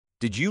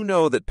Did you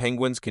know that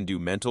penguins can do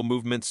mental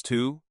movements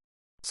too?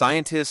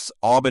 Scientists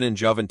Aubin and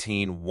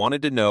Jouventin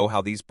wanted to know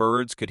how these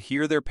birds could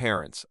hear their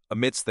parents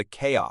amidst the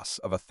chaos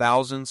of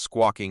 1,000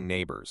 squawking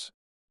neighbors.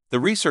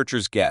 The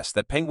researchers guessed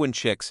that penguin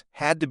chicks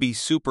had to be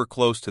super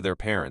close to their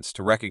parents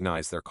to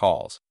recognize their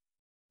calls.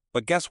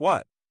 But guess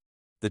what?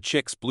 The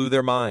chicks blew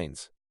their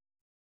minds.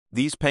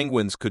 These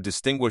penguins could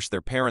distinguish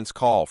their parents'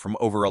 call from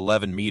over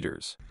 11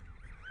 meters.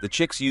 The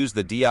chicks used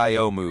the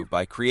DIO move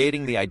by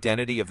creating the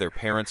identity of their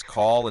parents'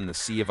 call in the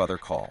sea of other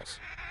calls.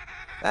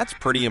 That's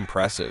pretty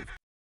impressive.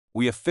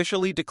 We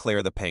officially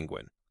declare the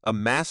penguin a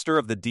master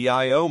of the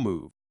DIO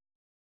move